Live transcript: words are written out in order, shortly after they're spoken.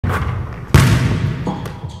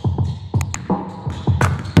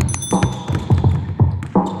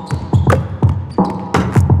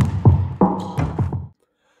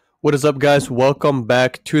What is up, guys? Welcome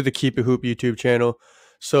back to the Keep It Hoop YouTube channel.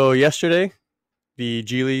 So yesterday, the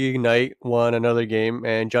G League Ignite won another game,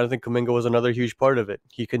 and Jonathan Kuminga was another huge part of it.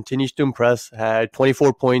 He continues to impress. Had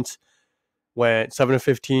 24 points, went 7 of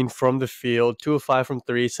 15 from the field, 2 of 5 from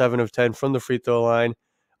three, 7 of 10 from the free throw line.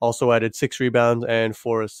 Also added 6 rebounds and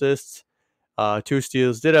 4 assists, 2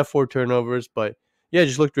 steals. Did have 4 turnovers, but yeah,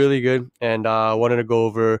 just looked really good. And I wanted to go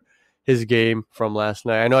over his game from last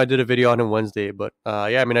night. I know I did a video on him Wednesday, but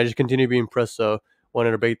yeah, I mean, I just continue to be impressed. So wanted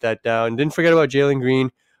to break that down. Didn't forget about Jalen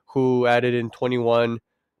Green, who added in 21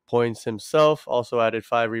 points himself. Also added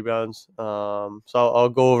 5 rebounds. So I'll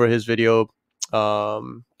go over his video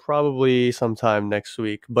probably sometime next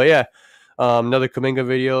week. But yeah, another Kuminga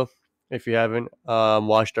video. If you haven't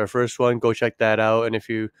watched our first one, go check that out. And if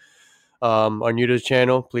you are new to the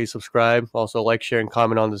channel, please subscribe. Also, like, share, and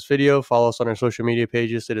comment on this video. Follow us on our social media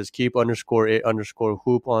pages. It is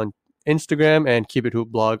keep_it_hoop on Instagram and keep it hoop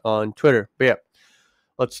blog on Twitter. But yeah,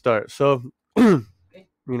 let's start. So,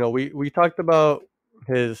 we talked about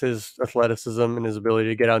his athleticism and his ability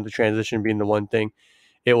to get out into transition being the one thing.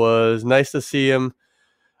 It was nice to see him,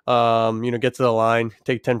 get to the line,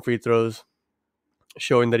 take 10 free throws,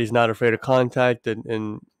 showing that he's not afraid of contact.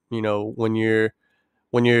 And when you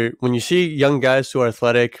see young guys who are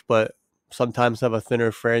athletic but sometimes have a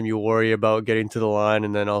thinner frame, you worry about getting to the line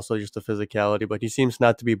and then also just the physicality. But he seems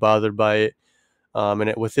not to be bothered by it.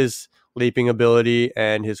 With his leaping ability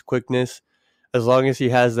and his quickness, as long as he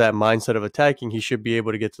has that mindset of attacking, he should be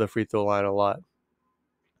able to get to the free throw line a lot.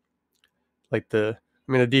 The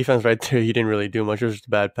defense right there, he didn't really do much. It was just a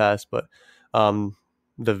bad pass, but the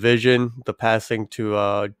vision, the passing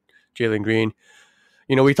to Jalen Green.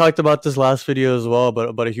 We talked about this last video as well,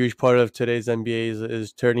 but a huge part of today's NBA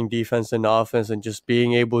is turning defense into offense and just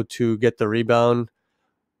being able to get the rebound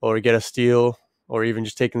or get a steal or even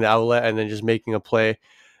just taking the outlet and then just making a play,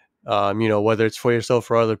 whether it's for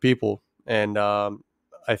yourself or other people. And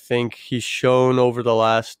I think he's shown over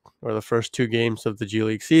the first 2 games of the G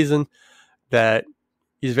League season that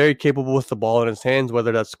he's very capable with the ball in his hands,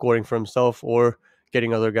 whether that's scoring for himself or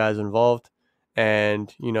getting other guys involved. And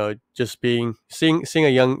just seeing a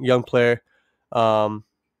young player,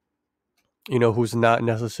 who's not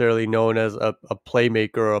necessarily known as a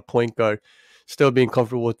playmaker or a point guard, still being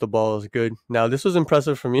comfortable with the ball is good. Now, this was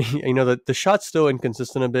impressive for me. The shot's still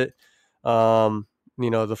inconsistent a bit.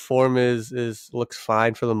 The form is looks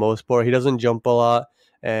fine for the most part. He doesn't jump a lot,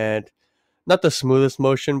 and not the smoothest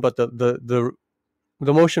motion, but the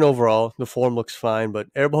motion overall, the form looks fine, but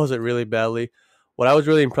airballs it really badly. What I was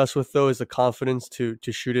really impressed with, though, is the confidence to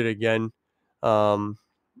shoot it again. He's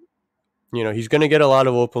going to get a lot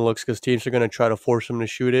of open looks because teams are going to try to force him to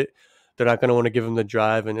shoot it. They're not going to want to give him the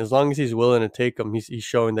drive, and as long as he's willing to take them, he's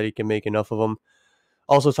showing that he can make enough of them.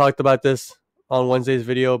 Also talked about this on Wednesday's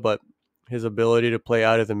video, but his ability to play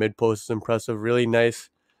out of the mid post is impressive. Really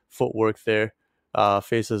nice footwork there.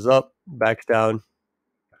 Faces up, backs down,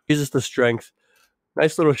 uses the strength.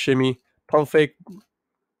 Nice little shimmy, pump fake.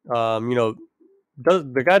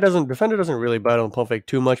 Defender doesn't really bite on pump fake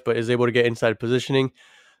too much, but is able to get inside positioning.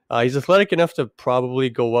 He's athletic enough to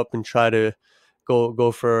probably go up and try to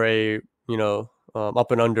go for a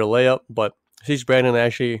up and under layup, but sees Brandon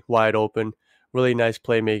actually wide open. Really nice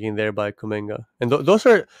playmaking there by Kuminga, and those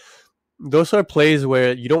are plays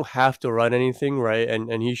where you don't have to run anything, right?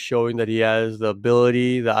 And he's showing that he has the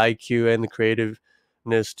ability, the IQ, and the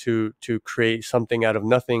creativeness to create something out of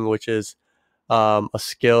nothing, which is a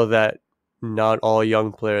skill that not all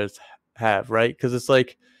young players have, right? Because it's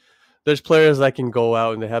like there's players that can go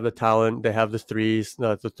out and they have the talent, they have the threes,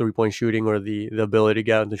 the 3-point shooting, or the ability to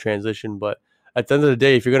get out into transition. But at the end of the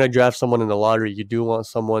day, if you're going to draft someone in the lottery, you do want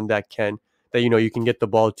someone that you can get the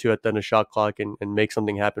ball to at the end of shot clock and make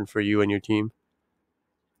something happen for you and your team.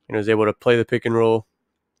 Is able to play the pick and roll.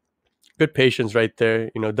 Good patience right there.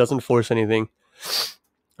 Doesn't force anything.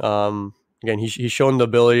 Again, he's shown the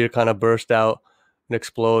ability to kind of burst out and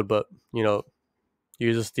explode, but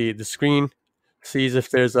uses the screen, sees if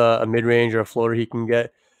there's a mid-range or a floater he can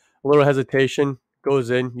get. A little hesitation, goes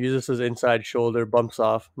in, uses his inside shoulder, bumps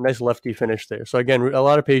off. Nice lefty finish there. So again, a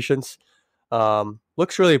lot of patience.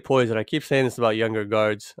 Looks really poised, and I keep saying this about younger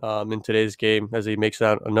guards in today's game as he makes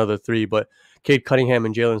out another 3. But Cade Cunningham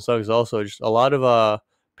and Jalen Suggs also just a lot of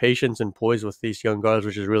patience and poise with these young guards,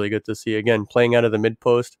 which is really good to see. Again, playing out of the mid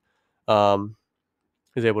post,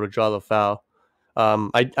 is able to draw the foul.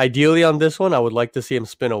 Ideally on this one, I would like to see him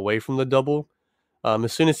spin away from the double.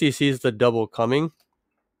 As soon as he sees the double coming,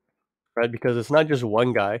 right? Because it's not just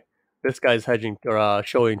one guy. This guy's hedging or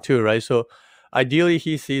showing 2, right? So ideally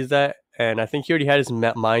he sees that, and I think he already had his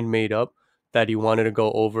mind made up that he wanted to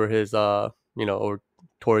go over his, or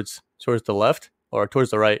towards the left or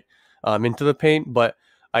towards the right, into the paint. But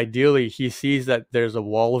ideally, he sees that there's a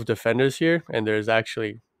wall of defenders here, and there's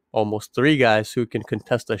actually almost three guys who can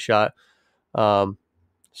contest a shot. Um,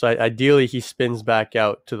 so ideally, he spins back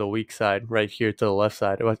out to the weak side, right here to the left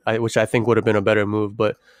side, which I think would have been a better move.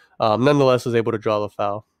 But nonetheless, was able to draw the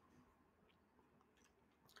foul.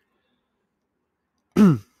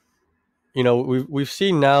 We've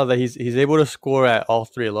seen now that he's able to score at all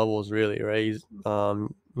three levels, really, right?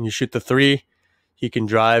 You shoot the three, he can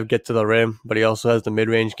drive, get to the rim, but he also has the mid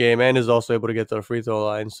range game and is also able to get to the free throw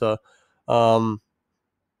line. So, um,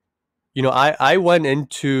 I went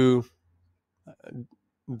into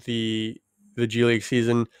the G League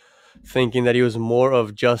season thinking that he was more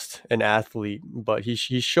of just an athlete, but he's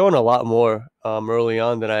shown a lot more early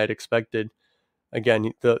on than I had expected.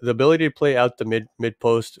 Again, the ability to play out the mid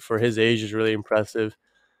post for his age is really impressive,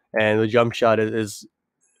 and the jump shot is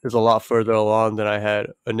a lot further along than I had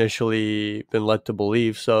initially been led to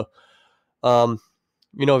believe. So, um,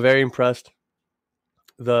 very impressed.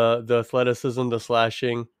 The athleticism, the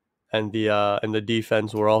slashing, and the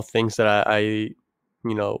defense were all things that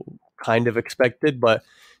kind of expected, but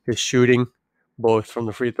his shooting, both from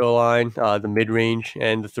the free throw line, the mid range,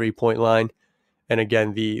 and the 3-point line, and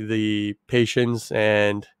again the patience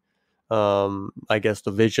and I guess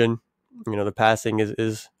the vision, the passing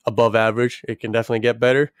is above average. It can definitely get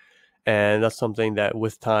better, and that's something that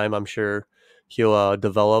with time I'm sure he'll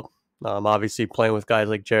develop. Obviously, playing with guys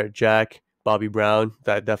like Jarrett Jack, Bobby Brown,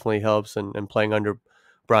 that definitely helps, and playing under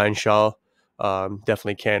Brian Shaw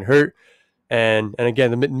definitely can't hurt. And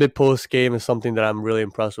again, the mid post game is something that I'm really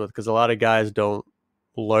impressed with because a lot of guys don't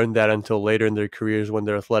learn that until later in their careers when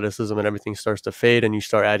their athleticism and everything starts to fade, and you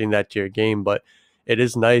start adding that to your game. But it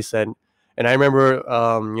is nice, and I remember,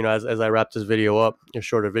 as I wrap this video up, a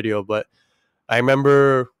shorter video, but I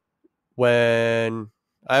remember when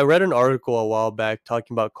I read an article a while back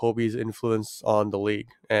talking about Kobe's influence on the league.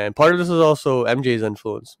 And part of this is also MJ's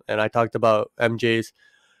influence. And I talked about MJ's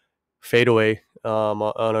fadeaway on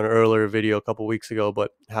an earlier video a couple weeks ago,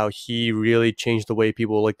 but how he really changed the way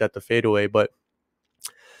people looked at the fadeaway. But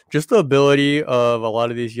just the ability of a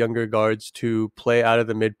lot of these younger guards to play out of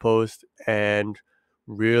the mid post and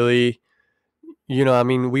really,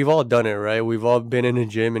 we've all done it, right? We've all been in a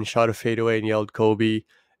gym and shot a fadeaway and yelled Kobe.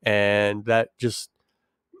 And that just,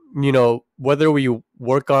 whether we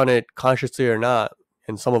work on it consciously or not,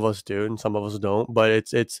 and some of us do and some of us don't, but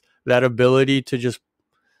it's that ability to just,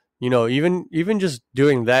 even just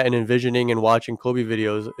doing that and envisioning and watching Kobe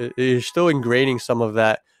videos, you're still ingraining some of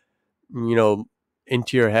that, you know,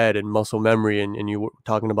 into your head and muscle memory, and you were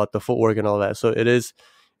talking about the footwork and all that. So it is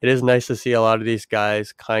nice to see a lot of these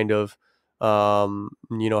guys kind of,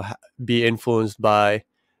 be influenced by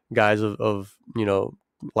guys of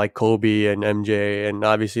like Kobe and MJ, and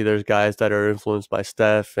obviously there's guys that are influenced by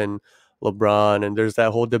Steph and LeBron, and there's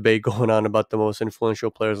that whole debate going on about the most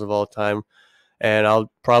influential players of all time. And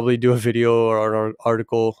I'll probably do a video or an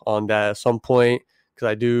article on that at some point because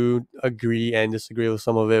I do agree and disagree with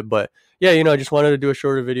some of it. But yeah, I just wanted to do a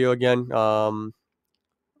shorter video again,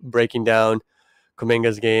 breaking down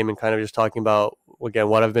Kuminga's game and kind of just talking about again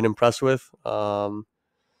what I've been impressed with.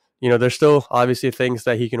 There's still obviously things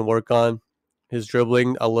that he can work on. His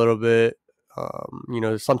dribbling a little bit.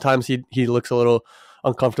 Sometimes he looks a little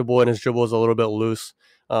uncomfortable and his dribble is a little bit loose,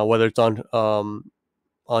 whether it's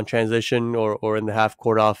on transition or in the half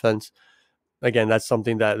court offense. Again, that's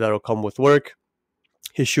something that'll come with work.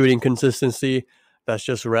 His shooting consistency, that's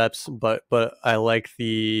just reps, but I like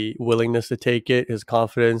the willingness to take it, his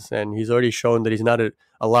confidence, and he's already shown that he's not a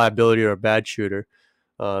liability or a bad shooter.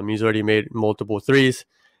 He's already made multiple threes,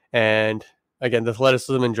 and again, the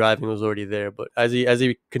athleticism and driving was already there. But as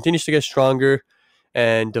he continues to get stronger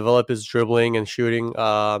and develop his dribbling and shooting,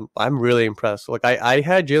 I'm really impressed. Like I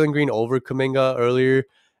had Jalen Green over Kuminga earlier.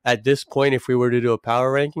 At this point, if we were to do a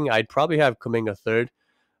power ranking, I'd probably have Kuminga third.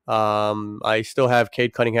 I still have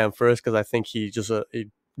Cade Cunningham first because I think he just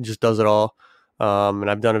does it all. And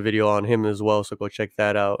I've done a video on him as well, so go check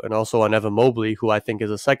that out. And also on Evan Mobley, who I think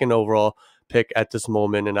is a second overall pick at this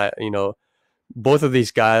moment. And both of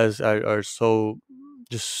these guys are so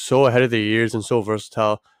ahead of their years and so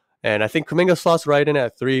versatile. And I think Kuminga slots right in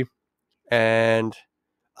at 3. And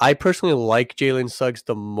I personally like Jalen Suggs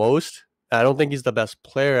the most. I don't think he's the best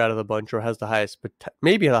player out of the bunch or has the highest,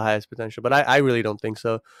 maybe the highest potential, but I really don't think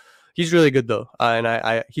so. He's really good though,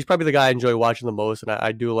 and he's probably the guy I enjoy watching the most, and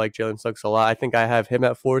I do like Jalen Suggs a lot. I think I have him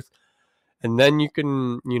at 4th, and then you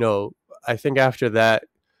can, I think after that,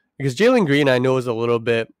 because Jalen Green I know is a little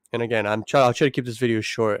bit, and again I'll try to keep this video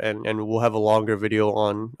short, and we'll have a longer video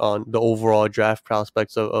on the overall draft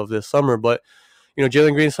prospects of this summer, but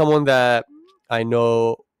Jalen Green is someone that I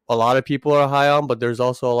know a lot of people are high on, but there's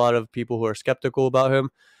also a lot of people who are skeptical about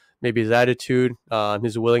him. Maybe his attitude,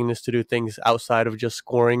 his willingness to do things outside of just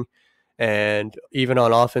scoring, and even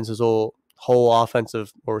on offense, his whole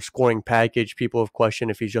offensive or scoring package. People have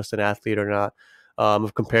questioned if he's just an athlete or not.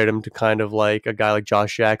 I've compared him to kind of like a guy like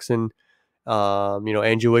Josh Jackson,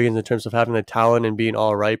 Andrew Wiggins in terms of having the talent and being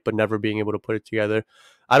all right, but never being able to put it together.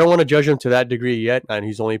 I don't want to judge him to that degree yet, and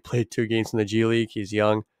he's only played 2 games in the G League. He's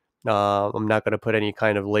young. I'm not going to put any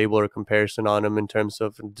kind of label or comparison on him in terms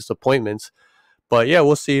of disappointments. But yeah,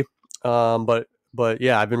 we'll see. But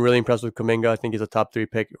yeah, I've been really impressed with Kuminga. I think he's a top 3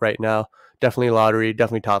 pick right now. Definitely lottery.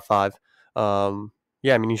 Definitely top 5.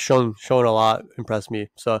 Yeah, I mean he's shown a lot. Impressed me.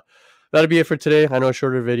 So that'll be it for today. I know a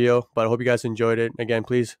shorter video, but I hope you guys enjoyed it. Again,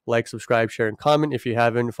 please like, subscribe, share, and comment. If you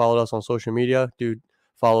haven't followed us on social media, do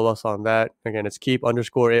follow us on that. Again, it's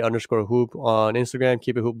keep_it_hoop on Instagram,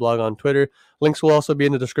 keep it hoop blog on Twitter. Links will also be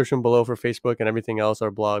in the description below for Facebook and everything else,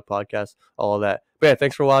 our blog, podcast, all of that. But yeah,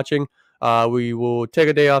 thanks for watching. We will take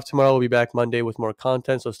a day off tomorrow. We'll be back Monday with more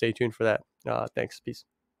content, so stay tuned for that. Thanks. Peace.